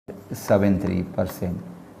0.73%.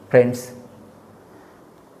 Friends,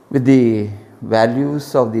 with the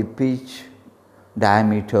values of the pitch,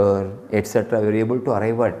 diameter, etc., we are able to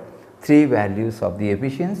arrive at 3 values of the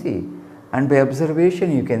efficiency, and by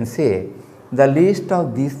observation you can say the least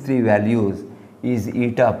of these 3 values is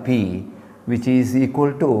eta p, which is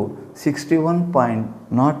equal to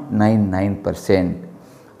 61.099%,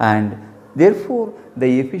 and therefore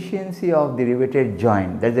the efficiency of the riveted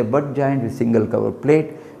joint, that is a butt joint with single cover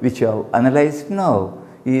plate, which you have analyzed now,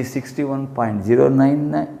 is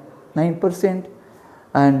 61.099%.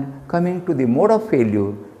 And coming to the mode of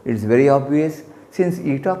failure, it is very obvious, since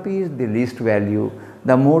eta p is the least value,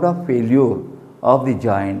 the mode of failure of the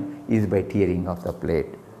joint is by tearing of the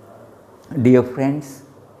plate. Dear friends,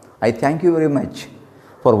 I thank you very much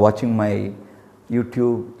for watching my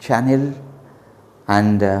YouTube channel,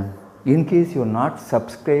 and in case you are not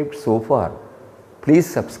subscribed so far, please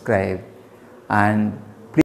subscribe and